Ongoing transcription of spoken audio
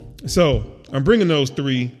So I'm bringing those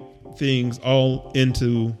three things all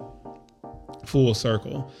into full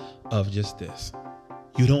circle of just this.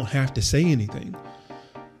 You don't have to say anything.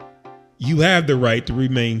 You have the right to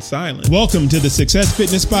remain silent. Welcome to the Success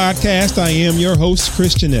Fitness Podcast. I am your host,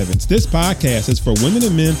 Christian Evans. This podcast is for women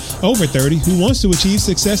and men over 30 who wants to achieve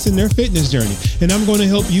success in their fitness journey. And I'm going to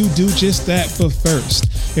help you do just that. But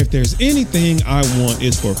first, if there's anything I want,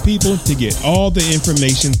 is for people to get all the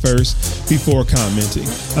information first before commenting.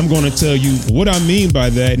 I'm going to tell you what I mean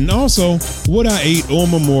by that and also what I ate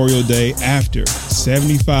on Memorial Day after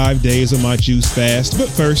 75 days of my juice fast. But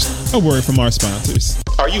first, a word from our sponsors.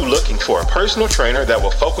 Are you looking for a personal trainer that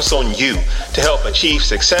will focus on you to help achieve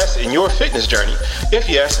success in your fitness journey? If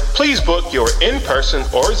yes, please book your in-person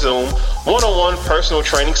or Zoom one-on-one personal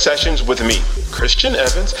training sessions with me, Christian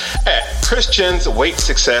Evans, at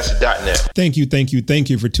christiansweightsuccess.net. Thank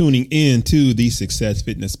you for tuning in to the Success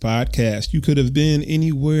Fitness Podcast. You could have been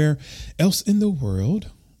anywhere else in the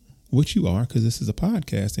world, which you are, because this is a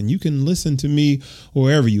podcast, and you can listen to me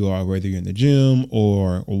wherever you are, whether you're in the gym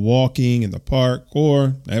or walking in the park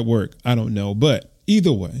or at work. I don't know, but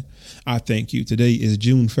either way, I thank you. Today is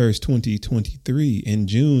June 1st, 2023, and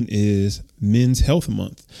June is Men's Health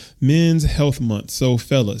Month. Men's Health Month. So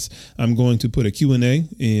fellas, I'm going to put a Q&A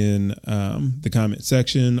in the comment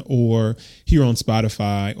section or here on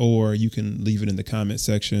Spotify, or you can leave it in the comment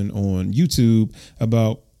section on YouTube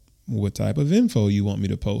about what type of info you want me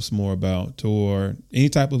to post more about, or any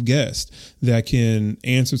type of guest that can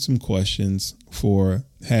answer some questions for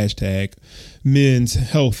hashtag Men's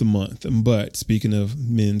Health Month. But speaking of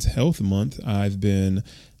Men's Health Month, I've been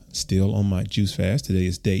still on my juice fast. Today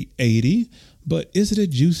is day 80, but is it a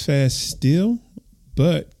juice fast still?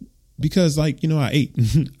 But because I ate,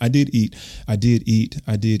 I did eat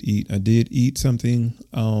something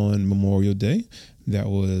on Memorial Day. That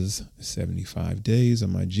was 75 days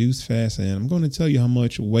of my juice fast. And I'm going to tell you how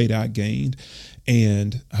much weight I gained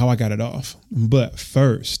and how I got it off. But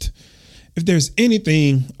first, if there's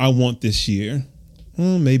anything I want this year,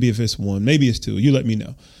 maybe if it's one, maybe it's two, you let me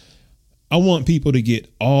know. I want people to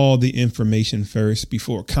get all the information first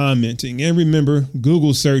before commenting. And remember,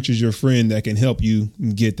 Google search is your friend that can help you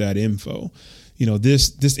get that info. You know,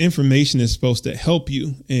 this information is supposed to help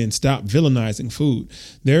you and stop villainizing food.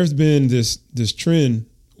 There's been this trend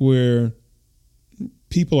where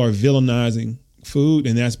people are villainizing food,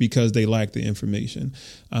 and that's because they lack the information.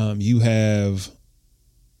 You have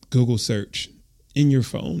Google search in your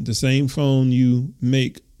phone, the same phone you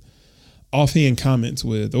make offhand comments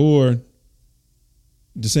with, or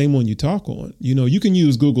the same one you talk on. You can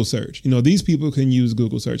use Google search. These people can use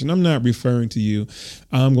Google search, and I'm not referring to you.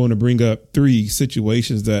 I'm going to bring up 3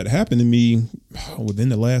 situations that happened to me within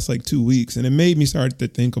the last 2 weeks. And it made me start to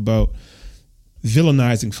think about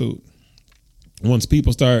villainizing food. Once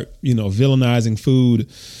people start, villainizing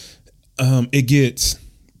food, it gets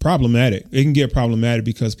problematic. It can get problematic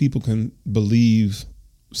because people can believe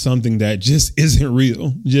something that just isn't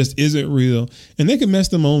real, and they can mess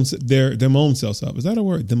them own selves up. Is that a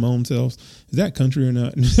word? Them own selves? Is that country or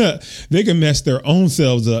not? They can mess their own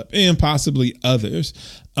selves up and possibly others.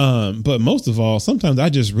 But most of all, sometimes I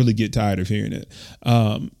just really get tired of hearing it.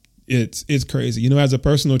 It's crazy. As a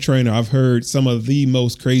personal trainer, I've heard some of the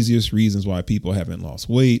most craziest reasons why people haven't lost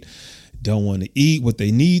weight, don't want to eat what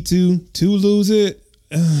they need to lose it.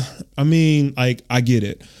 I get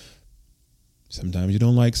it. Sometimes you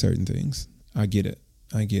don't like certain things. I get it.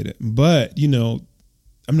 But,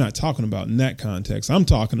 I'm not talking about in that context. I'm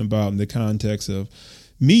talking about in the context of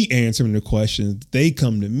me answering the questions they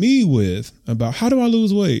come to me with about how do I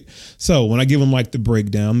lose weight? So when I give them the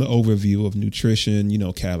breakdown, the overview of nutrition,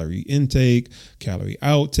 calorie intake, calorie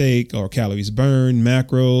outtake, or calories burned,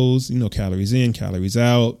 macros, calories in, calories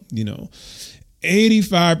out,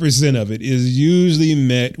 85% of it is usually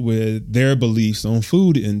met with their beliefs on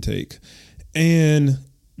food intake. And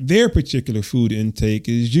their particular food intake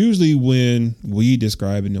is usually when we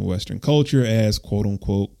describe it in Western culture as quote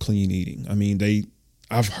unquote clean eating.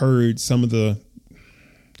 I've heard some of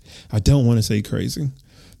I don't want to say crazy.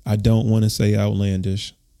 I don't want to say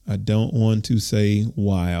outlandish. I don't want to say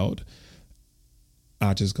wild.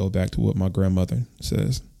 I just go back to what my grandmother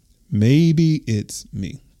says. Maybe it's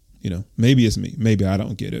me. Maybe it's me. Maybe I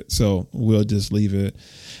don't get it. So we'll just leave it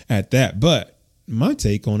at that. But my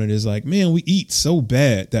take on it is man, we eat so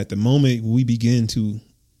bad that the moment we begin to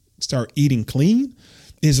start eating clean,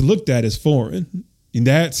 is looked at as foreign. And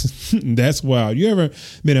that's wild. You ever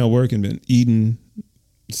been at work and been eating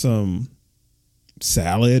some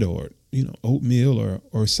salad or, oatmeal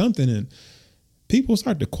or something, and people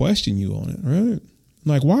start to question you on it, right?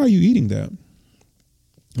 Why are you eating that?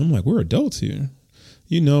 I'm we're adults here.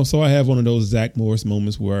 So I have one of those Zach Morris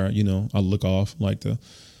moments where, I look off like the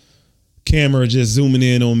camera just zooming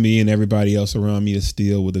in on me and everybody else around me is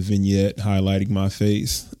still with a vignette highlighting my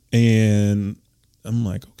face. And I'm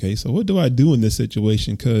like, okay, so what do I do in this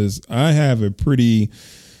situation? Because I have a pretty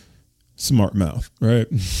smart mouth, right?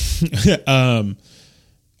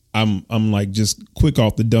 I'm like just quick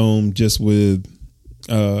off the dome, just with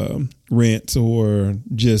rants or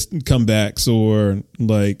just comebacks or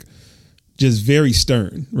like just very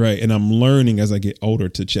stern, right? And I'm learning as I get older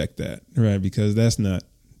to check that, right? Because that's not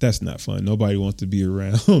fun. Nobody wants to be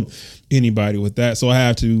around anybody with that. So I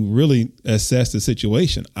have to really assess the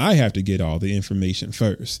situation. I have to get all the information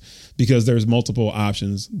first because there's multiple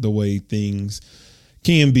options the way things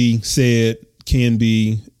can be said, can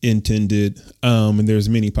be intended, and there's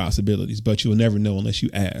many possibilities, but you'll never know unless you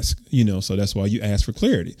ask, so that's why you ask for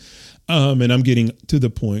clarity. And I'm getting to the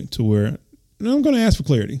point to where I'm going to ask for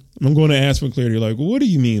clarity. I'm going to ask for clarity. Like, what do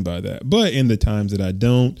you mean by that? But in the times that I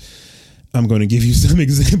don't, I'm going to give you some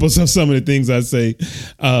examples of some of the things I say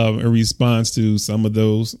in response to some of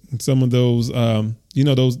those, those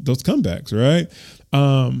comebacks, right?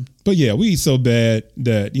 But yeah, we eat so bad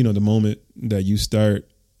that, the moment that you start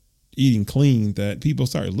eating clean, that people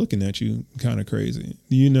start looking at you kind of crazy,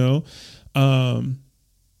 and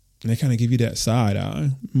they kind of give you that side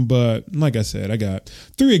eye. But like I said, I got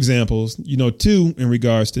 3 examples, 2 in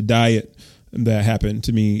regards to diet that happened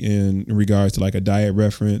to me in regards to like a diet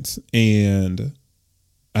reference. And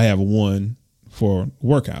I have 1 for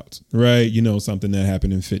workouts, right? Something that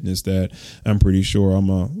happened in fitness that I'm pretty sure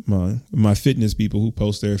my fitness people who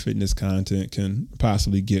post their fitness content can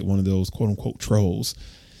possibly get one of those quote unquote trolls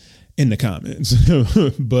in the comments.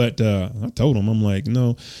 But I told them, I'm like,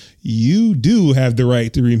 no, you do have the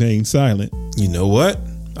right to remain silent. You know what?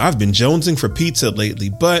 I've been jonesing for pizza lately,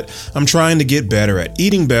 but I'm trying to get better at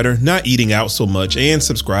eating better, not eating out so much, and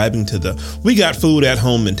subscribing to the we got food at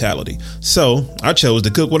home mentality. So I chose to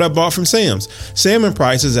cook what I bought from Sam's. Salmon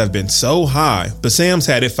prices have been so high, but Sam's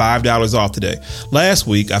had it $5 off today. Last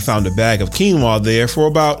week, I found a bag of quinoa there for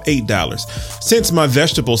about $8. Since my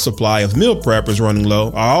vegetable supply of meal prep was running low,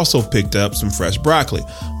 I also picked up some fresh broccoli.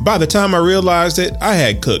 By the time I realized it, I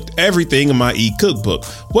had cooked everything in my e-cookbook,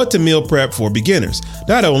 What to Meal Prep for Beginners.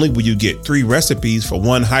 Not only will you get 3 recipes for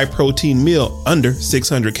 1 high-protein meal under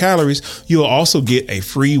 600 calories, you'll also get a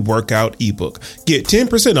free workout ebook. Get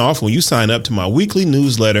 10% off when you sign up to my weekly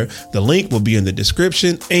newsletter. The link will be in the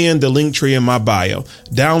description and the link tree in my bio.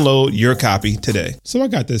 Download your copy today. So I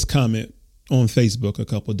got this comment on Facebook a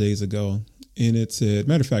couple of days ago, and it said,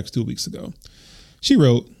 matter of fact, it's 2 weeks ago. She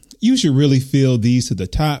wrote, "You should really fill these to the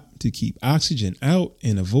top to keep oxygen out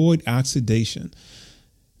and avoid oxidation.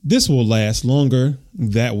 This will last longer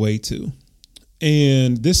that way too."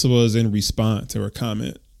 And this was in response to her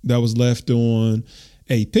comment that was left on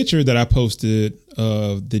a picture that I posted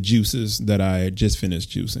of the juices that I had just finished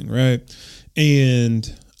juicing, right?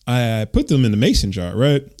 And I put them in the mason jar,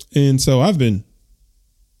 right? And so I've been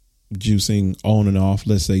juicing on and off,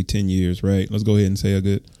 let's say 10 years, right? Let's go ahead and say a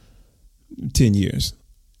good 10 years.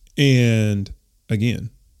 And again,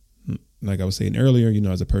 like I was saying earlier,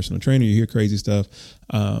 as a personal trainer, you hear crazy stuff.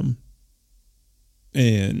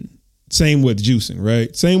 And same with juicing,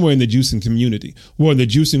 right? Same way in the juicing community, or in the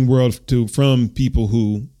juicing world from people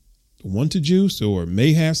who want to juice or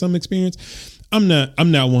may have some experience. I'm not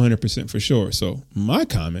 100% for sure. So my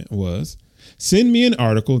comment was, send me an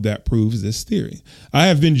article that proves this theory. I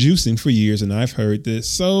have been juicing for years and I've heard this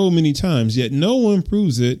so many times, yet no one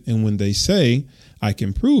proves it. And when they say I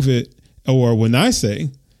can prove it, or when I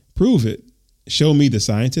say prove it, show me the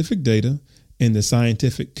scientific data and the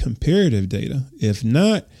scientific comparative data. If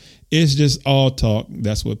not, it's just all talk.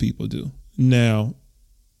 That's what people do. Now,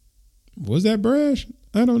 was that brash?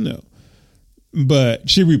 I don't know. But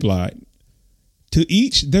she replied, "To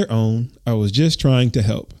each their own. I was just trying to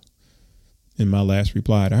help." In my last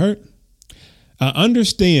reply to her, "I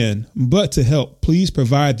understand, but to help, please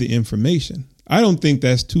provide the information. I don't think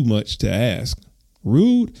that's too much to ask.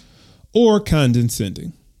 Rude or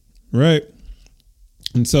condescending." Right?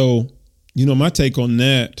 And so, my take on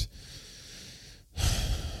that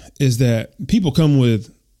is that people come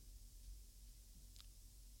with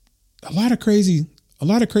a lot of crazy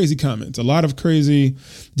comments, a lot of crazy,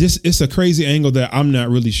 it's a crazy angle that I'm not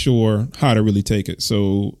really sure how to really take it.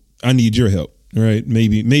 So I need your help, right?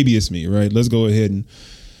 Maybe it's me, right? Let's go ahead and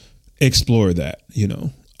explore that,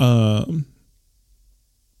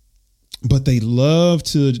 but they love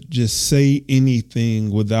to just say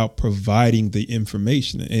anything without providing the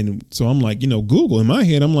information. And so I'm like, Google. In my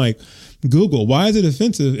head, I'm like, Google. Why is it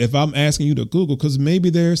offensive if I'm asking you to Google? Because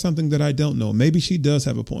maybe there's something that I don't know. Maybe she does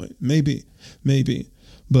have a point. Maybe.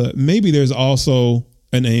 But maybe there's also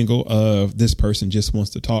an angle of this person just wants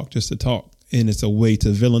to talk just to talk. And it's a way to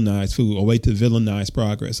villainize food, a way to villainize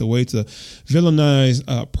progress, a way to villainize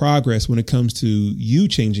progress when it comes to you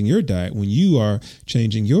changing your diet, when you are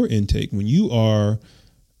changing your intake, when you are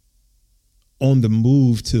on the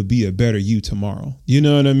move to be a better you tomorrow. You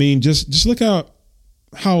know what I mean? Just look out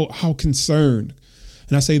how concerned,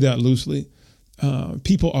 and I say that loosely,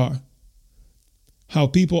 people are. How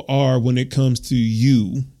people are when it comes to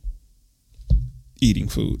you eating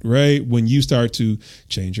food, right? When you start to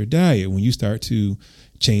change your diet, when you start to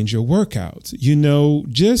change your workouts,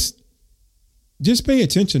 just pay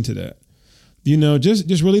attention to that.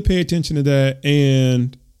 Just really pay attention to that.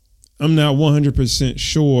 And I'm not 100%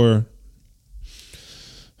 sure.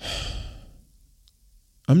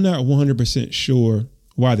 I'm not 100% sure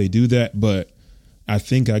why they do that, but I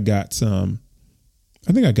think I got some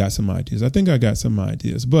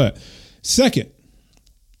ideas. But second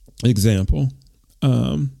example,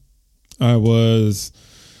 I was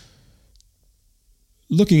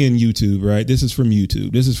looking in YouTube, right? This is from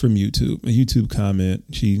YouTube. A YouTube comment.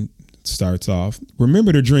 She starts off,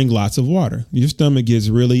 remember to drink lots of water. Your stomach gets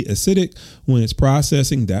really acidic when it's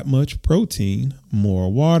processing that much protein.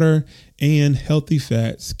 More water and healthy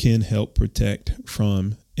fats can help protect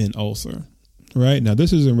from an ulcer. Right now,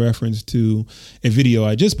 this is in reference to a video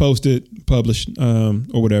I just published, or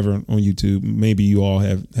whatever on YouTube. Maybe you all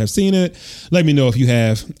have seen it. Let me know if you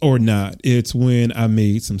have or not. It's when I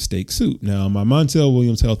made some steak soup. Now, my Montel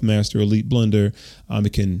Williams Health Master Elite Blender,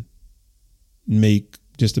 it can make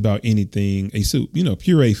just about anything a soup,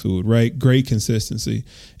 puree food, right? Great consistency.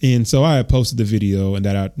 And so I posted the video, and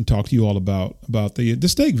that I talked to you all about the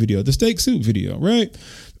steak video, the steak soup video, right?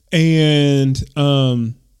 And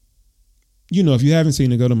if you haven't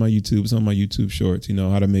seen it, go to my YouTube. It's on my YouTube shorts,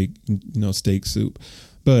 how to make, steak soup.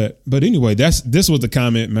 But anyway, this was the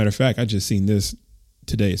comment. Matter of fact, I just seen this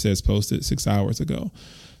today. It says posted 6 hours ago.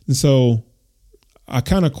 And so I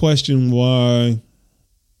kind of question why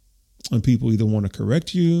people either want to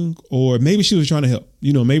correct you, or maybe she was trying to help.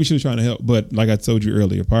 But like I told you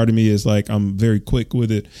earlier, part of me is like, I'm very quick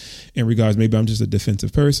with it in regards, maybe I'm just a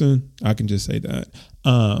defensive person. I can just say that.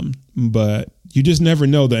 But you just never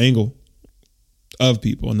know the angle of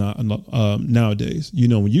people nowadays.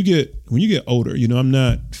 When you get older, I'm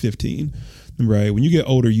not 15, right? When you get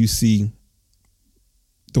older, you see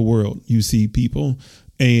the world, you see people,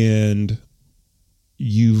 and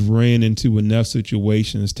you've ran into enough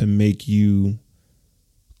situations to make you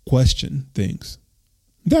question things.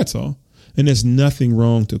 That's all. And there's nothing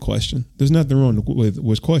wrong to question. There's nothing wrong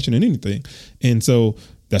with questioning anything. And so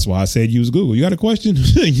that's why I said use Google. You got a question?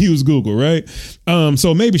 Use Google, right?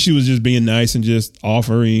 So maybe she was just being nice and just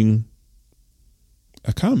offering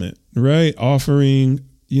a comment, right? Offering,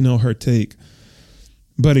 her take.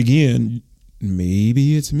 But again,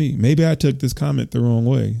 maybe it's me. Maybe I took this comment the wrong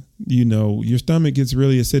way. Your stomach gets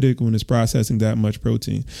really acidic when it's processing that much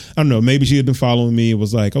protein. I don't know. Maybe she had been following me. It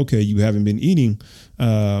was like, okay, you haven't been eating,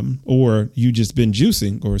 or you just been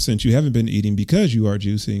juicing, or since you haven't been eating because you are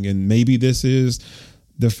juicing. And maybe this is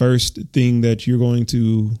the first thing that you're going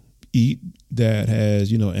to eat that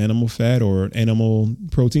has, animal fat or animal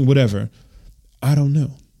protein, whatever. I don't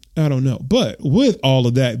know. But with all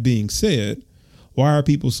of that being said, why are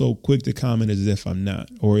people so quick to comment as if I'm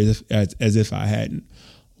not, or as if I hadn't?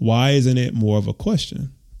 Why isn't it more of a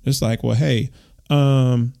question? It's like, well, hey,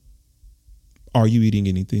 are you eating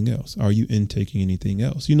anything else? Are you intaking anything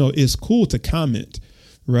else? It's cool to comment,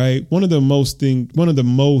 right? One of the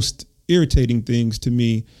most irritating things to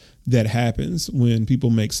me that happens when people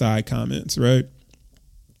make side comments, right?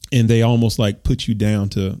 And they almost like put you down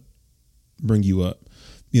to bring you up.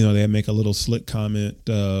 They make a little slick comment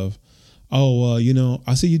of, oh,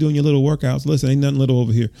 I see you doing your little workouts. Listen, ain't nothing little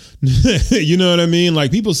over here. You know what I mean? Like,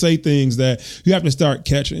 people say things that you have to start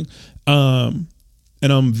catching. And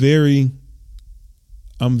I'm very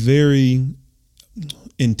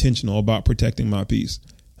intentional about protecting my peace.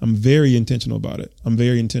 I'm very intentional about it. I'm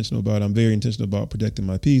very intentional about protecting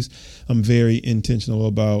my peace. I'm very intentional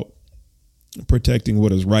about protecting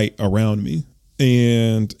what is right around me.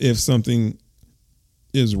 And if something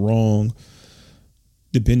is wrong,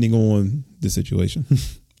 depending on the situation,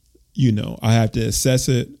 I have to assess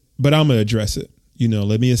it, but I'm going to address it.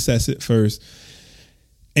 Let me assess it first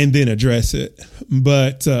and then address it.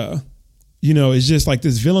 But, it's just like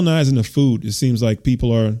this villainizing of food. It seems like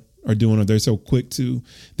people are doing it. They're so quick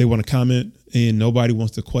they want to comment and nobody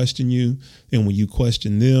wants to question you. And when you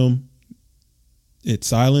question them, it's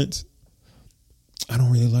silence. I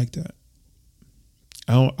don't really like that.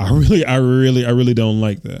 I really don't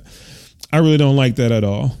like that. I really don't like that at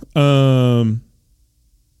all.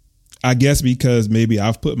 I guess because maybe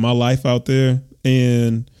I've put my life out there,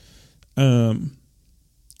 and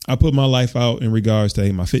I put my life out in regards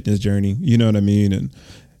to my fitness journey, you know what I mean?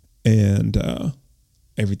 And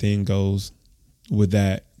everything goes with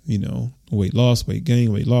that, you know, weight loss, weight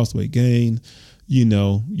gain, weight loss, weight gain, you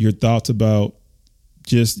know, your thoughts about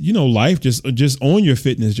just, you know, life, just on your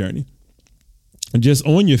fitness journey,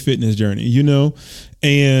 you know,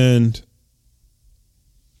 and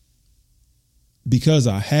because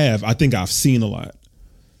I think I've seen a lot.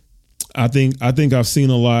 I think I've seen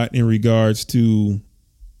a lot in regards to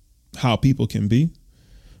how people can be,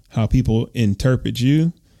 how people interpret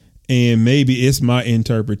you. And maybe it's my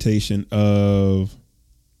interpretation of,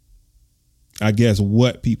 I guess,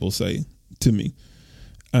 what people say to me.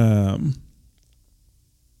 I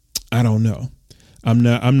don't know. I'm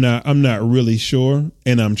not really sure.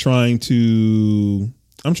 And I'm trying to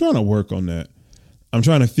work on that. I'm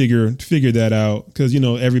trying to figure that out, because, you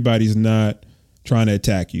know, everybody's not trying to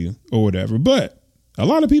attack you or whatever, but a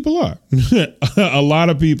lot of people are. a lot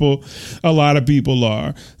of people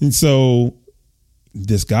are. And so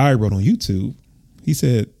this guy wrote on YouTube, he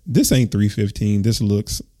said, this ain't 315. This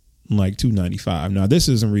looks like 295. Now, this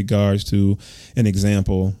is in regards to an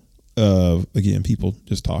example of, again, people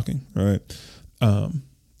just talking, right? And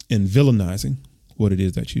villainizing what it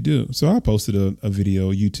is that you do. So I posted a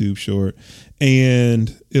video, YouTube short,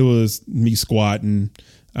 and it was me squatting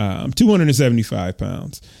 275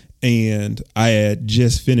 pounds. And I had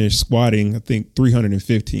just finished squatting, I think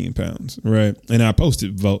 315 pounds, right? And I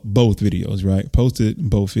posted both videos, right?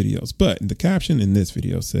 Posted both videos. But the caption in this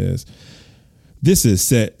video says, this is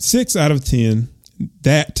set 6 out of 10.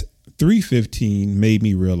 That 315 made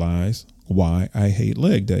me realize why I hate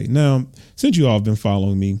leg day. Now, since you all have been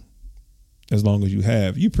following me as long as you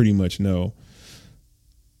have, you pretty much know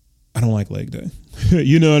I don't like leg day.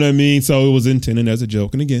 You know what I mean? So it was intended as a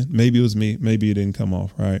joke. And again, maybe it was me. Maybe it didn't come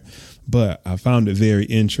off right. But I found it very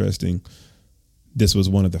interesting. This was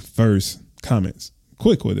one of the first comments.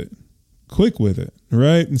 Quick with it.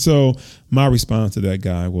 Right? And so my response to that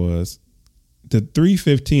guy was, the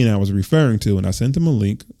 315 I was referring to, and I sent him a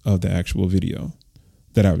link of the actual video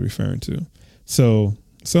that I was referring to. So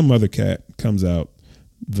some other cat comes out,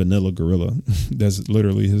 Vanilla Gorilla. That's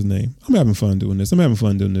literally his name. I'm having fun doing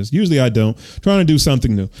this. Usually I don't. Trying to do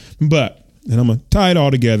something new. But, and I'm going to tie it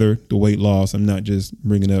all together, the weight loss. I'm not just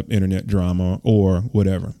bringing up internet drama or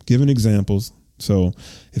whatever. Giving examples. So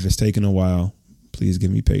if it's taking a while, please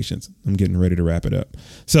give me patience. I'm getting ready to wrap it up.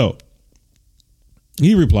 So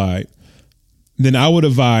he replied, then I would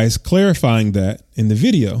advise clarifying that in the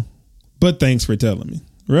video. But thanks for telling me.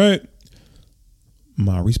 Right?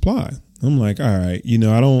 My reply. I'm like, all right, you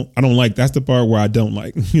know, I don't like, that's the part where I don't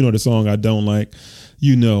like, you know, the song I don't like,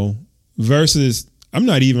 you know, versus I'm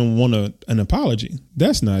not even want an apology.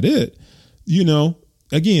 That's not it. You know,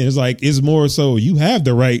 again, it's like, it's more so you have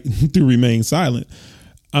the right to remain silent.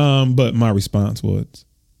 But my response was,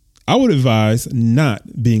 I would advise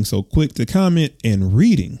not being so quick to comment and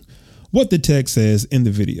reading what the text says in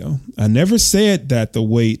the video. I never said that the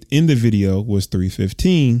weight in the video was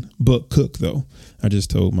 315, but cook though. I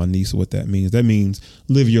just told my niece what that means. That means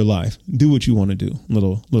live your life. Do what you want to do.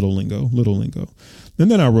 Little lingo.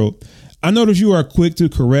 And then I wrote, I notice you are quick to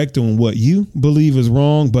correct on what you believe is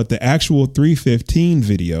wrong, but the actual 315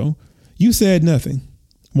 video, you said nothing.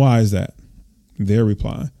 Why is that? Their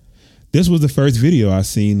reply. This was the first video I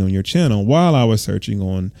seen on your channel while I was searching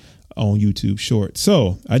on YouTube Shorts.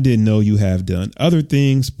 So I didn't know you have done other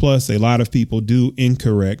things. Plus, a lot of people do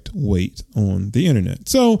incorrect weight on the internet.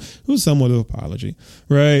 So it was somewhat of an apology,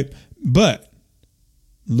 right? But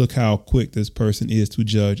look how quick this person is to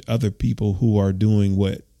judge other people who are doing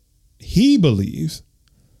what he believes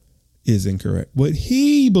is incorrect. What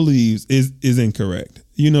he believes is incorrect.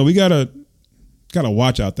 You know, we gotta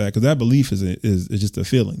watch out because that belief is just a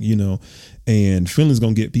feeling, you know, and feelings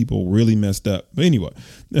gonna get people really messed up. But anyway,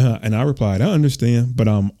 and I replied, I understand, but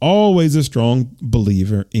I'm always a strong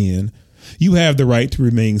believer in you have the right to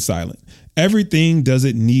remain silent. Everything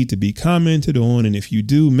doesn't need to be commented on. And if you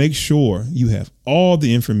do, make sure you have all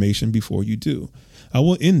the information before you do. I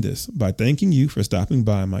will end this by thanking you for stopping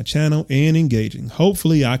by my channel and engaging.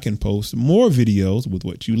 Hopefully I can post more videos with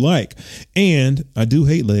what you like. And I do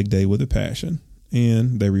hate leg day with a passion.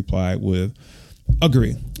 And they replied with,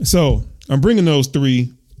 agree. So I'm bringing those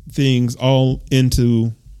three things all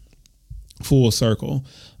into full circle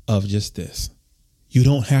of just this. You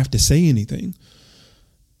don't have to say anything.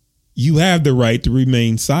 You have the right to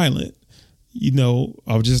remain silent. You know,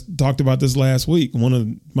 I just talked about this last week. One of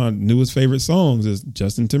my newest favorite songs is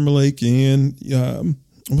Justin Timberlake and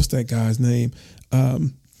what's that guy's name?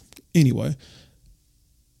 Anyway,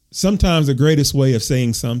 sometimes the greatest way of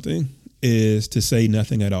saying something is to say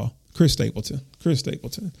nothing at all. Chris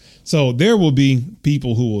Stapleton. So there will be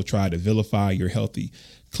people who will try to vilify your healthy,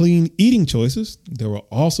 clean eating choices. There will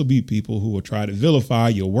also be people who will try to vilify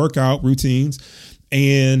your workout routines.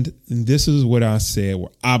 And this is what I said,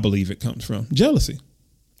 where I believe it comes from: jealousy.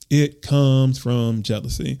 It comes from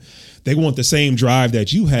jealousy. They want the same drive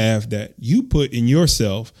that you have, that you put in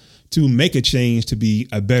yourself, to make a change, to be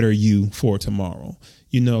a better you for tomorrow.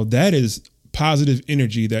 That is positive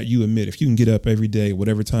energy that you emit. If you can get up every day,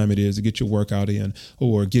 whatever time it is, to get your workout in,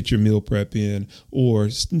 or get your meal prep in, or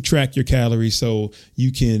track your calories so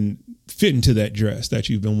you can fit into that dress that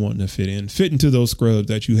you've been wanting to fit in, fit into those scrubs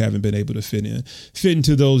that you haven't been able to fit in, fit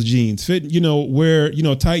into those jeans, tighten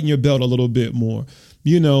your belt a little bit more.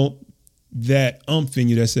 That umph in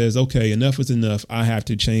you that says, okay, enough is enough. I have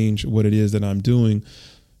to change what it is that I'm doing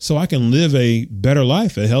so I can live a better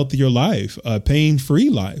life, a healthier life, a pain-free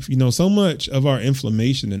life. So much of our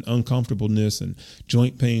inflammation and uncomfortableness and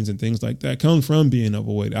joint pains and things like that come from being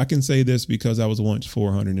overweight. I can say this because I was once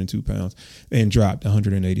 402 pounds and dropped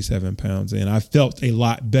 187 pounds. And I felt a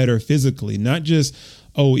lot better physically, not just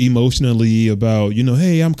emotionally about,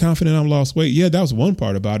 hey, I'm confident I'm lost weight. Yeah, that was one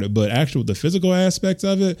part about it. But the physical aspects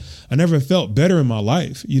of it, I never felt better in my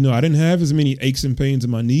life. I didn't have as many aches and pains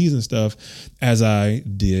in my knees and stuff as I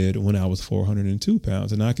did when I was 402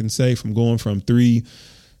 pounds. And I can say, from going from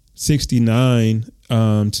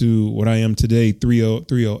 369 to what I am today,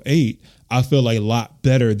 308, I feel a lot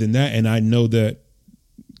better than that. And I know that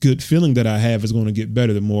good feeling that I have is going to get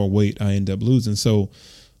better the more weight I end up losing. So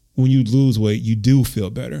when you lose weight, you do feel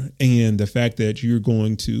better. And the fact that you're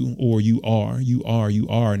going to, or you are,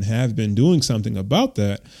 and have been doing something about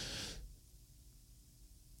that,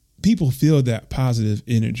 people feel that positive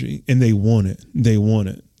energy and they want it.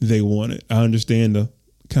 I understand the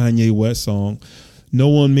Kanye West song, "No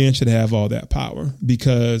one man should have all that power,"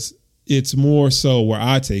 because it's more so where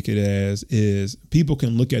I take it as is people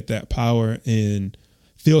can look at that power and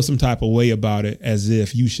feel some type of way about it as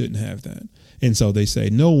if you shouldn't have that. And so they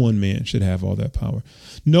say no one man should have all that power.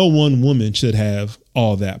 No one woman should have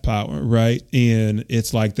all that power, right? And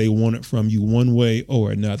it's like they want it from you one way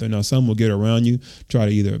or another. Now, some will get around you, try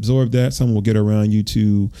to either absorb that. Some will get around you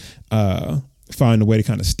to find a way to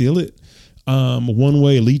kind of steal it, one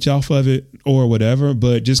way, leech off of it or whatever.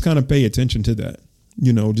 But just kind of pay attention to that.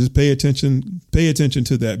 Just pay attention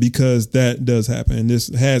to that, because that does happen. And this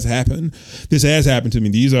has happened to me.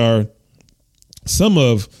 These are some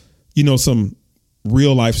of, some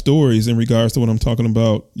real life stories in regards to what I'm talking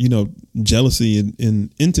about, jealousy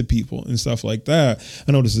and into people and stuff like that.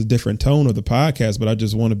 I know this is a different tone of the podcast, but I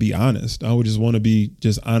just want to be honest. I would just want to be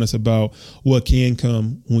just honest about what can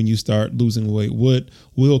come when you start losing weight, what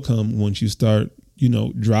will come once you start,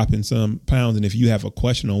 dropping some pounds. And if you have a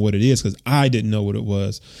question on what it is, because I didn't know what it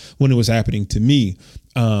was when it was happening to me,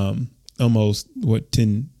 almost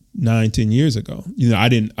 10 years ago. I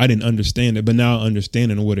didn't understand it, but now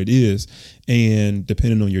understanding what it is, and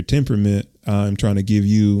depending on your temperament, I'm trying to give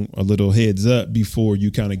you a little heads up before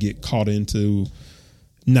you kind of get caught into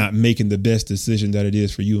not making the best decision that it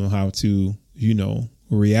is for you and how to,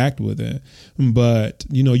 react with it. But,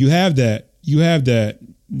 you have that,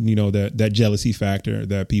 that jealousy factor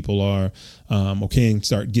that people are, or can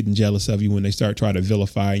start getting jealous of you when they start trying to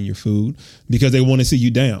vilify your food, because they want to see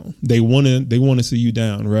you down. They want to see you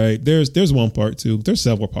down, right? There's one part too. There's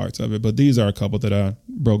several parts of it, but these are a couple that I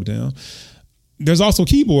broke down. There's also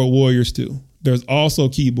keyboard warriors too.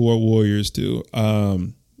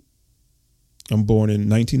 I'm born in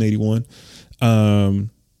 1981.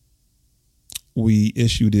 We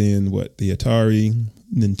issued in the Atari,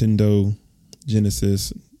 Nintendo,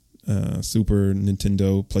 Genesis, Super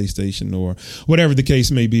Nintendo, PlayStation, or whatever the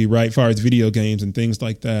case may be, right? As far as video games and things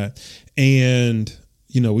like that. And,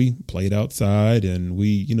 we played outside, and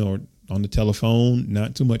we, on the telephone,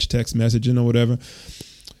 not too much text messaging or whatever.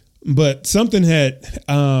 But something had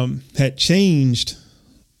changed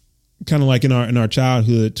kind of like in our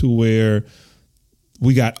childhood, to where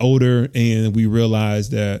we got older and we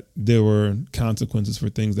realized that there were consequences for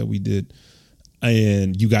things that we did,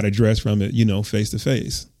 and you got addressed from it, face to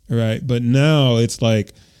face. Right. But now it's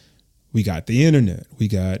like we got the internet, we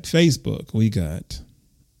got Facebook, we got,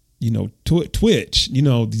 Twitch,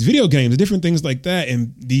 these video games, different things like that.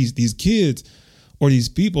 And these kids or these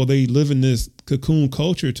people, they live in this cocoon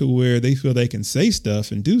culture to where they feel they can say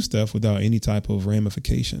stuff and do stuff without any type of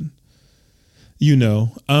ramification.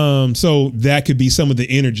 So that could be some of the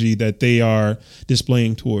energy that they are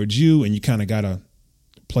displaying towards you, and you kind of got to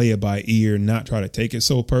play it by ear, not try to take it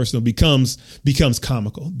so personal. Becomes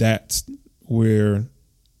comical. That's where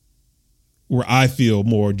where I feel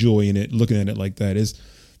more joy in it, looking at it like that.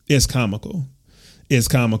 It's comical. It's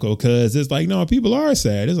comical because it's like, no, people are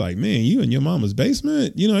sad. It's like, man, you in your mama's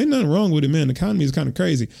basement, ain't nothing wrong with it, man. The economy is kind of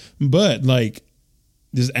crazy. But like,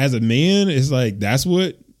 just as a man, it's like, that's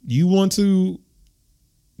what you want to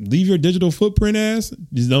leave your digital footprint as,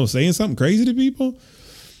 saying something crazy to people.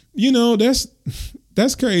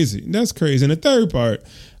 That's crazy. That's crazy. And the third part,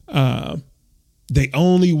 they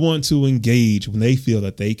only want to engage when they feel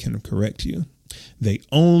that they can correct you. They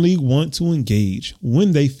only want to engage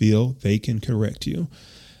when they feel they can correct you.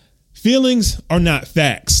 Feelings are not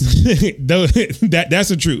facts. That's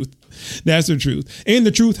the truth. That's the truth. And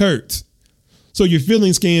the truth hurts. So your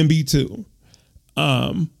feelings can be too.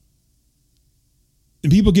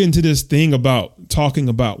 And people get into this thing about talking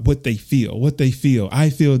about what they feel. I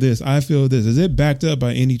feel this. Is it backed up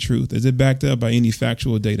by any truth? Is it backed up by any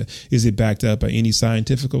factual data? Is it backed up by any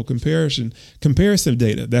scientific comparative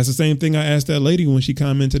data? That's the same thing I asked that lady when she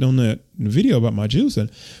commented on that video about my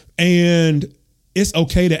juicing. And it's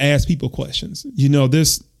okay to ask people questions.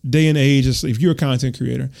 This day and age, if you're a content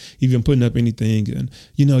creator, you've been putting up anything and,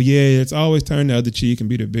 it's always turn the other cheek and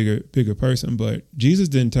be the bigger person. But Jesus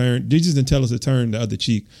didn't tell us to turn the other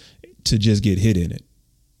cheek to just get hit in it.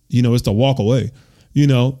 It's to walk away.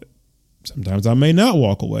 Sometimes I may not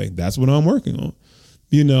walk away. That's what I'm working on,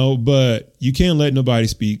 but you can't let nobody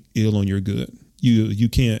speak ill on your good. You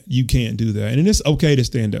can't do that. And it's okay to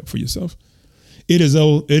stand up for yourself. It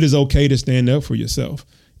is okay to stand up for yourself.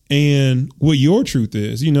 And what your truth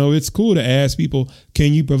is, it's cool to ask people,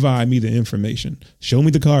 can you provide me the information? Show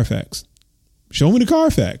me the Carfax. Show me the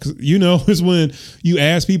Carfax. It's when you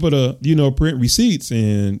ask people to, print receipts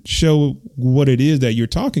and show what it is that you're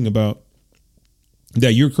talking about,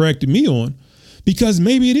 that you're correcting me on, because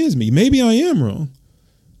maybe it is me. Maybe I am wrong.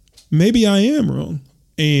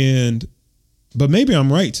 But maybe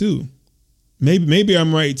I'm right too. Maybe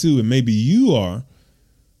I'm right too. And maybe you are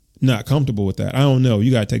not comfortable with that. I don't know.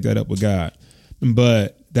 You got to take that up with God.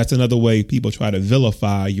 But that's another way people try to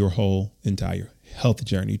vilify your whole entire health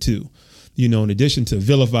journey too. In addition to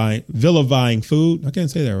vilifying food, I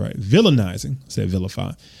can't say that right. Villainizing, I said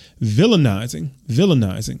vilify. Villainizing.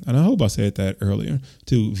 And I hope I said that earlier.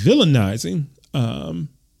 To villainizing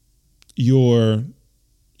your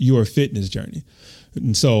fitness journey.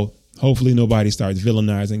 And so hopefully nobody starts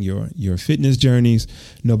villainizing your fitness journeys.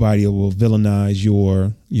 Nobody will villainize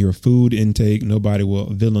your food intake. Nobody will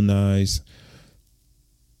villainize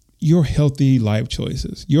your healthy life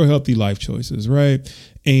choices. Right?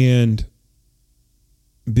 And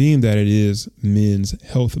being that it is Men's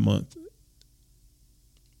Health Month,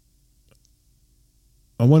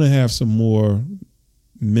 I want to have some more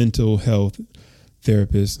mental health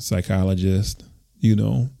therapists, psychologists,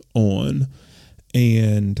 on.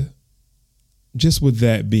 And just with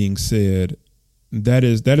that being said, that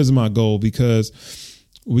is my goal, because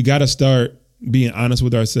we got to start being honest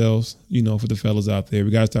with ourselves, for the fellas out there.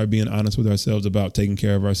 We got to start being honest with ourselves about taking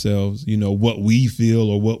care of ourselves, what we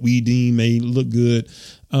feel or what we deem may look good.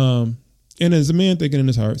 And as a man thinking in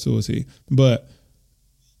his heart, so is he. But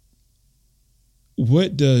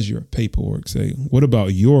what does your paperwork say? What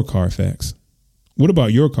about your Carfax? What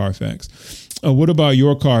about your Carfax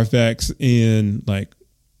in like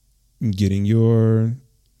getting your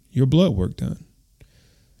blood work done?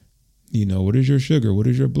 What is your sugar? What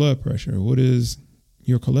is your blood pressure? What is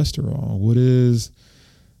your cholesterol? What is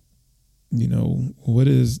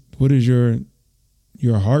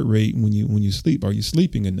your heart rate when you sleep? Are you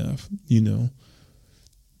sleeping enough? Did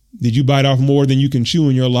you bite off more than you can chew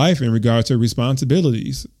in your life in regards to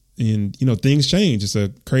responsibilities? And things change. It's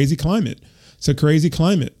a crazy climate. It's a crazy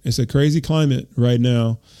climate right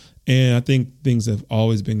now. And I think things have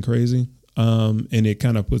always been crazy. And it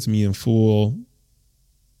kind of puts me in full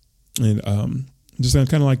and just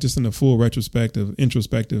kind of like just in a full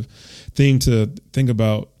introspective thing to think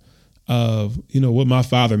about of, what my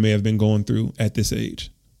father may have been going through at this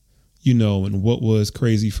age, and what was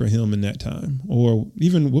crazy for him in that time, or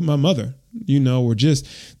even with my mother, or just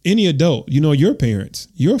any adult, your parents,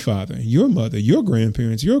 your father, your mother, your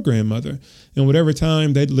grandparents, your grandmother, and whatever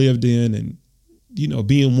time they'd lived in, and,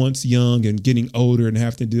 being once young and getting older and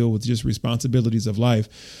have to deal with just responsibilities of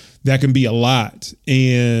life. That can be a lot.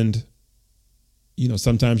 And,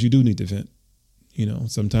 sometimes you do need to vent.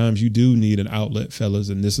 Sometimes you do need an outlet, fellas.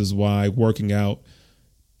 And this is why working out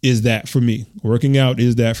is that for me.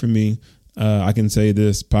 I can say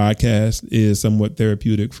this podcast is somewhat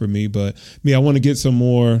therapeutic for me, but I want to get some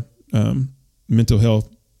more mental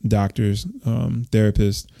health doctors,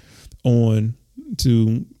 therapists on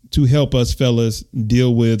to help us fellas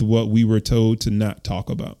deal with what we were told to not talk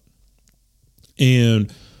about.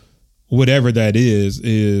 And whatever that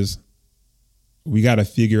is we got to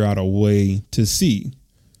figure out a way to see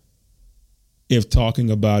if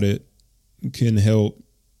talking about it can help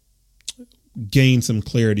gain some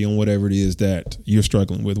clarity on whatever it is that you're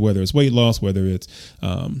struggling with, whether it's weight loss, whether it's,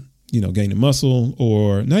 gaining muscle,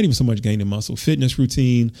 or not even so much gaining muscle, fitness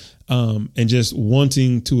routine, and just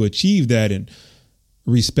wanting to achieve that and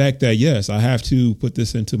respect that. Yes, I have to put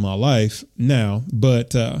this into my life now,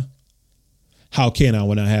 but how can I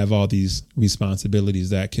when I have all these responsibilities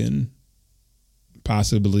that can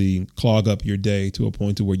possibly clog up your day to a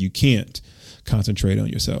point to where you can't concentrate on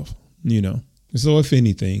yourself, So if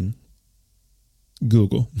anything,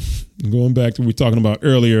 Google. Going back to what we were talking about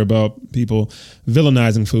earlier about people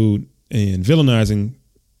villainizing food and villainizing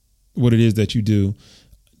what it is that you do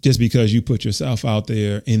just because you put yourself out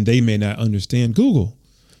there and they may not understand. Google.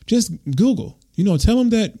 Just Google. Tell them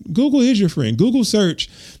that Google is your friend. Google search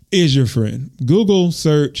is your friend. Google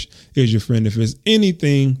search is your friend. If there's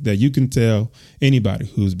anything that you can tell anybody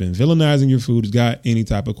who's been villainizing your food, who's got any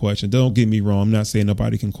type of question, don't get me wrong. I'm not saying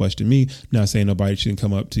nobody can question me. I'm not saying nobody shouldn't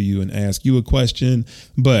come up to you and ask you a question,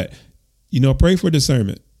 but, pray for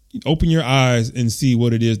discernment. Open your eyes and see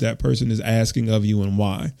what it is that person is asking of you and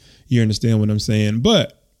why. You understand what I'm saying?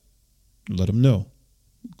 But let them know.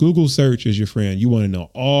 Google search is your friend. You want to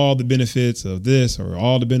know all the benefits of this or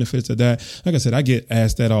all the benefits of that. Like I said, I get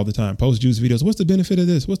asked that all the time. Post juice videos. What's the benefit of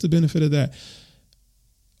this? What's the benefit of that?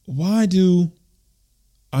 Why do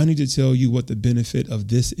I need to tell you what the benefit of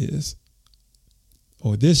this is?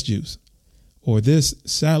 Or this juice? Or this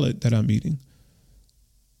salad that I'm eating?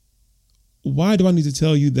 Why do I need to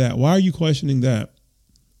tell you that? Why are you questioning that?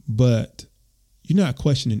 But you're not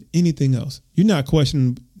questioning anything else. You're not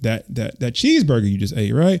questioning that cheeseburger you just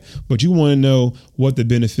ate, right? But you want to know what the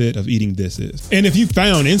benefit of eating this is. And if you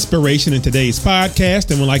found inspiration in today's podcast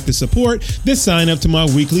and would like to support, then sign up to my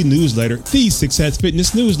weekly newsletter, the Success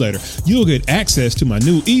Fitness Newsletter. You'll get access to my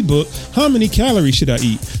new ebook, How Many Calories Should I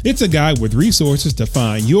Eat? It's a guide with resources to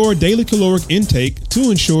find your daily caloric intake to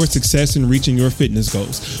ensure success in reaching your fitness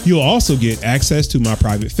goals. You'll also get access to my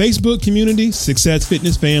private Facebook community, Success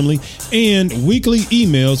Fitness Family, and weekly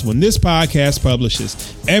emails when this podcast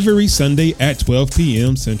publishes every Sunday at 12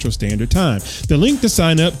 p.m. Central Standard Time. The link to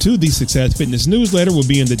sign up to the Success Fitness Newsletter will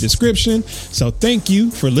be in the description. So thank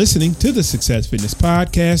you for listening to the Success Fitness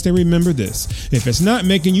Podcast. And remember this, if it's not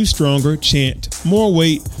making you stronger, chant more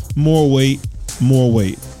weight, more weight, more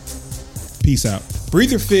weight. Peace out.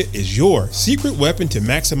 Breather Fit is your secret weapon to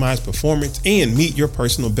maximize performance and meet your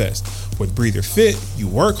personal best. With Breather Fit, you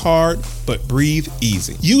work hard, but breathe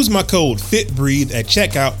easy. Use my code FITBREATHE at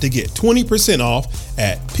checkout to get 20% off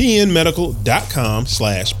at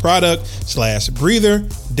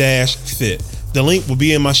pnmedical.com/product/breather-fit. The link will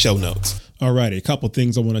be in my show notes. All right, a couple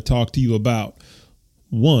things I want to talk to you about.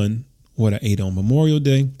 1, what I ate on Memorial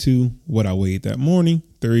Day. 2, what I weighed that morning.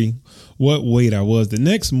 3, what weight I was the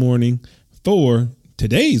next morning. 4,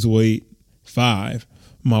 today's weight. 5,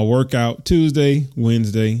 my workout Tuesday,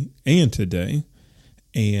 Wednesday, and today.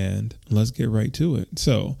 And let's get right to it.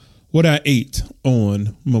 So what I ate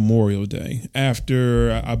on Memorial Day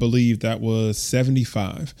after, I believe that was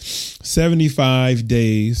 75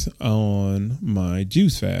 days on my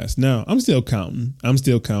juice fast. Now I'm still counting.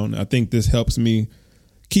 I think this helps me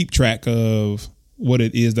keep track of what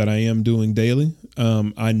it is that I am doing daily.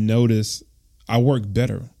 I notice I work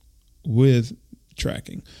better with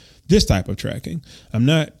tracking, this type of tracking. I'm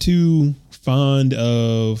not too fond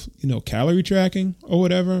of, calorie tracking or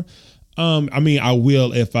whatever. I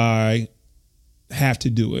will if I have to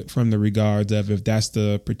do it, from the regards of if that's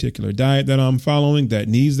the particular diet that I'm following that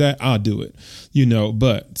needs that, I'll do it,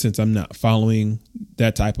 but since I'm not following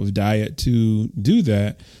that type of diet to do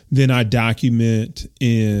that, then I document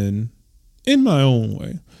in my own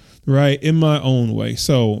way, right? In my own way.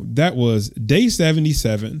 So that was day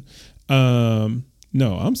 77.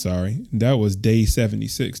 No, I'm sorry. That was day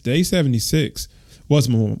 76. Day 76 was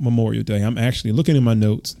Memorial Day. I'm actually looking in my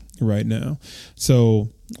notes right now. So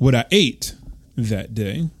what I ate that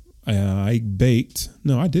day, I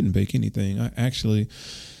didn't bake anything. I actually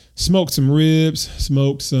smoked some ribs,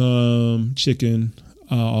 smoked some chicken,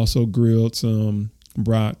 also grilled some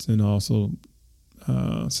brats, and also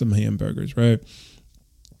some hamburgers, right?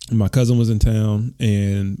 My cousin was in town,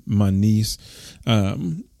 and my niece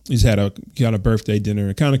just had a birthday dinner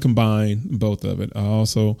and kind of combined both of it. I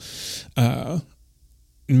also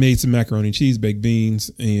made some macaroni and cheese, baked beans,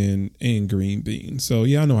 and green beans. So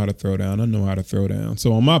yeah, I know how to throw down.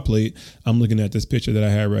 So on my plate, I'm looking at this picture that I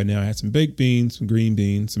have right now. I had some baked beans, some green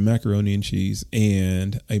beans, some macaroni and cheese,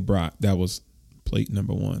 and a brat. That was plate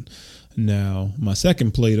number 1. Now, my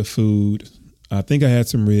second plate of food, I think I had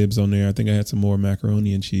some ribs on there. I think I had some more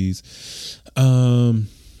macaroni and cheese. And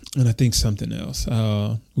I think something else.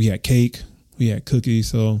 We had cake, we had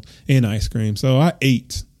cookies, and ice cream. So I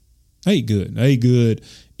ate good. I ate good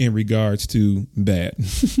in regards to bad.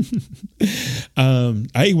 I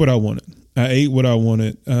ate what I wanted. I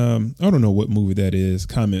don't know what movie that is.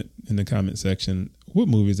 Comment in the comment section. What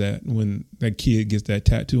movie is that when that kid gets that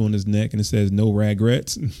tattoo on his neck and it says no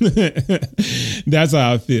regrets? That's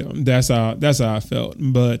how I feel. That's how I felt.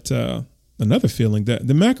 But another feeling that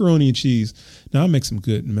the macaroni and cheese. Now I make some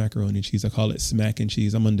good macaroni and cheese. I call it smack and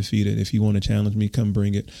cheese. I'm undefeated. If you want to challenge me, come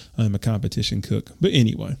bring it. I'm a competition cook. But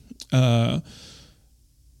anyway, I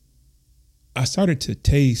started to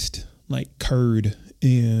taste like curd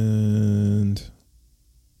and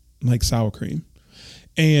like sour cream,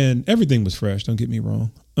 and everything was fresh. Don't get me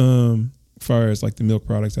wrong. As far as like the milk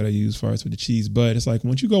products that I use, as far as with the cheese, but it's like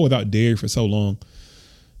once you go without dairy for so long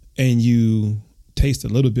and you taste a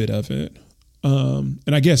little bit of it,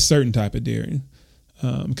 and I guess certain type of dairy,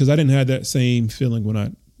 because I didn't have that same feeling when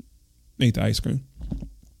I ate the ice cream.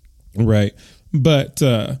 Right. But,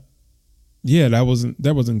 yeah, that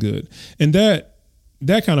wasn't good. And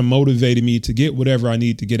that kind of motivated me to get whatever I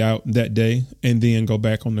need to get out that day and then go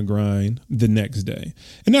back on the grind the next day.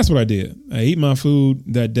 And that's what I did. I ate my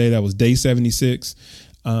food that day. That was day 76.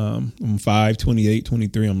 I'm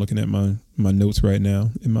 5/28/23. I'm looking at my notes right now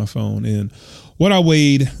in my phone. And what I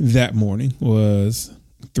weighed that morning was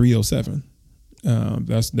 307.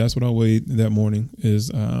 That's what I weighed that morning is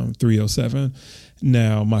 307.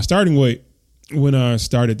 Now, my starting weight when I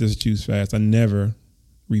started this juice fast, I never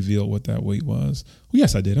revealed what that weight was. Well,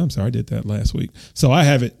 yes, I did. I'm sorry. I did that last week. So I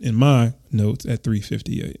have it in my notes at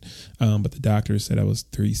 358. But the doctor said I was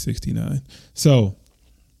 369. So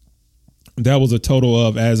that was a total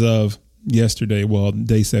of, as of yesterday, well,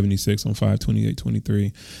 day 76 on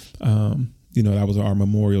 5/28/23. That was our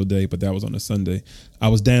Memorial Day, but that was on a Sunday. I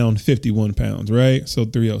was down 51 pounds, right? So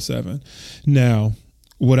 307. Now,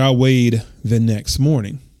 what I weighed the next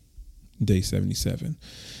morning, day 77,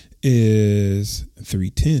 is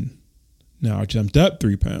 310. Now I jumped up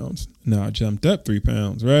 3 pounds.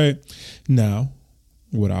 Right? Now,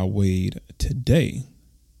 what I weighed today,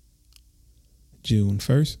 June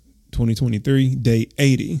 1st, 2023, day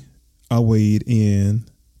 80, I weighed in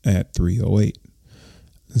at 308.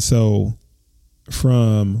 So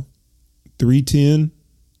from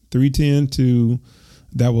 310 to,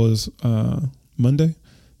 that was Monday,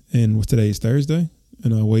 and today's Thursday,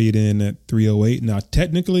 and I weighed in at 308. Now,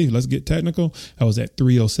 technically, let's get technical, I was at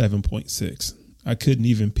 307.6. I couldn't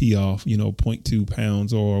even pee off, 0.2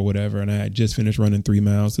 pounds or whatever, and I had just finished running 3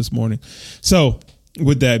 miles this morning. So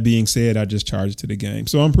with that being said, I just charged to the game.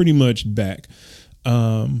 So I'm pretty much back,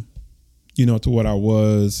 to what I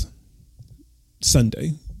was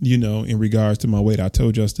Sunday. In regards to my weight. I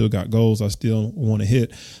told you I still got goals. I still want to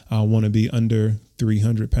hit. I want to be under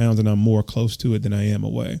 300 pounds, and I'm more close to it than I am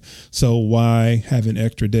away. So why have an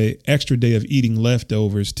extra day of eating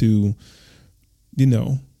leftovers to,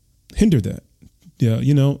 hinder that? Yeah,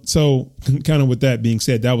 so kind of with that being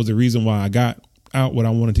said, that was the reason why I got out what I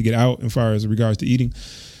wanted to get out as far as regards to eating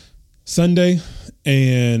Sunday.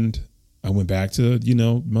 And I went back to,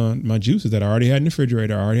 my juices that I already had in the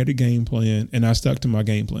refrigerator. I already had a game plan, and I stuck to my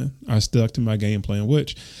game plan.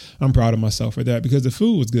 Which I'm proud of myself for that, because the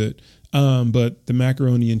food was good. But the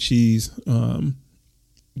macaroni and cheese, the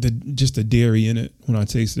dairy in it, when I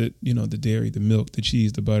tasted it, the dairy, the milk, the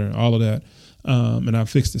cheese, the butter, all of that. And I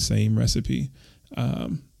fixed the same recipe.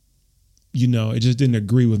 It just didn't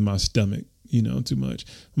agree with my stomach, too much.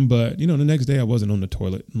 But, the next day I wasn't on the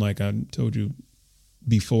toilet, like I told you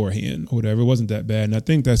beforehand or whatever. It wasn't that bad. And I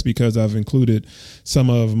think that's because I've included some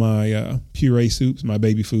of my puree soups, my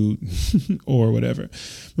baby food or whatever.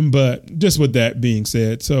 But just with that being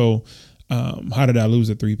said, so how did I lose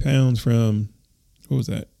the 3 pounds from, what was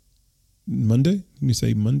that, Monday? Let me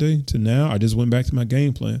say Monday to now. I just went back to my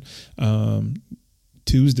game plan.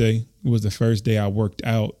 Tuesday was the first day I worked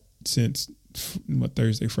out since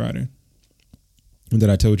Thursday, Friday, and that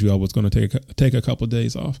I told you I was going to take a couple of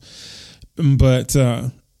days off. But, I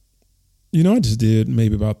just did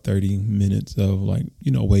maybe about 30 minutes of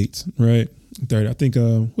weights, right? 30, I think,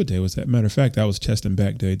 what day was that? Matter of fact, that was chest and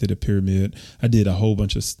back day. I did a pyramid. I did a whole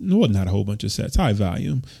bunch of, not a whole bunch of sets, high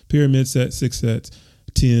volume. Pyramid set, 6 sets,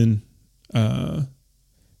 10, 12,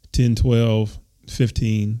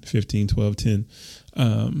 15, 12, 10.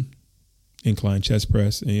 Incline chest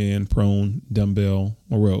press and prone dumbbell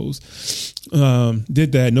rows.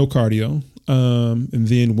 Did that, no cardio. And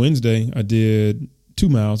then Wednesday I did 2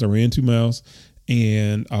 miles. I ran 2 miles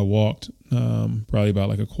and I walked probably about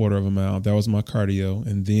like a quarter of a mile. That was my cardio.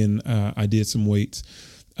 And then I did some weights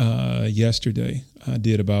yesterday. I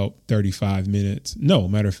did about 35 minutes. No,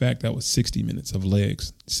 matter of fact, that was 60 minutes of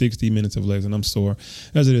legs. 60 minutes of legs, and I'm sore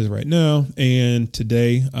as it is right now. And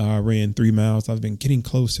today I ran 3 miles. I've been getting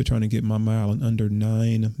close to trying to get my mile in under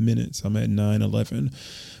 9 minutes. I'm at 9:11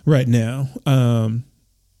 right now.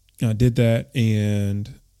 I did that,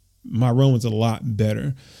 and my run was a lot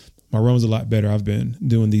better. I've been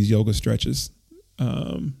doing these yoga stretches.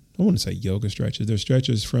 I wouldn't say yoga stretches. They're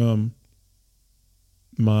stretches from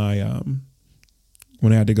my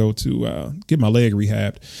when I had to go to get my leg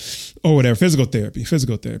rehabbed or whatever. Physical therapy.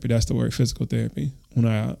 That's the word. Physical therapy. When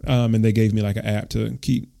I and they gave me like an app to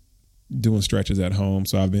keep doing stretches at home.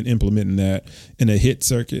 So I've been implementing that in a HIIT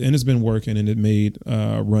circuit, and it's been working, and it made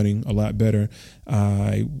running a lot better.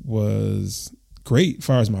 I was great as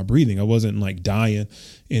far as my breathing. I wasn't like dying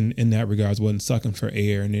in that regard. I wasn't sucking for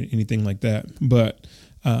air and anything like that. But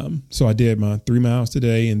so I did my 3 miles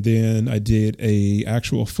today, and then I did a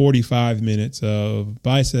actual 45 minutes of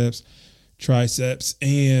biceps, triceps,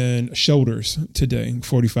 and shoulders today.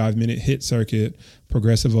 45-minute HIIT circuit,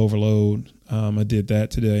 progressive overload. I did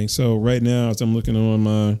that today. So right now, as I'm looking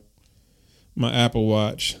on my Apple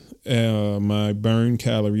Watch, my burn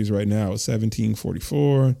calories right now is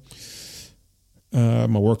 1744.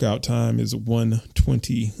 My workout time is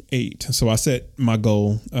 1:28. So I set my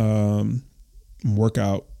goal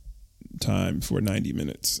workout time for 90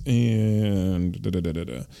 minutes, and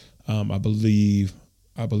I believe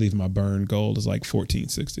my burn goal is like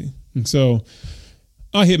 1460. And so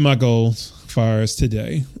I hit my goals as far as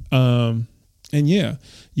today. And yeah,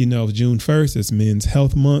 June 1st is Men's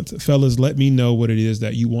Health Month. Fellas, let me know what it is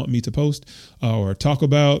that you want me to post or talk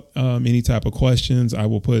about. Any type of questions, I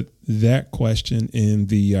will put that question in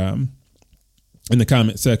the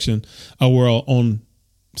comment section. We're on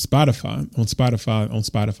Spotify.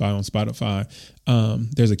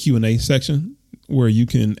 There's a Q&A section where you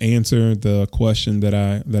can answer the question that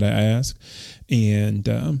I ask. And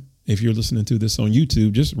if you're listening to this on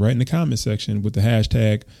YouTube, just write in the comment section with the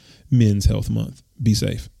hashtag Men's Health Month. Be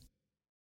safe.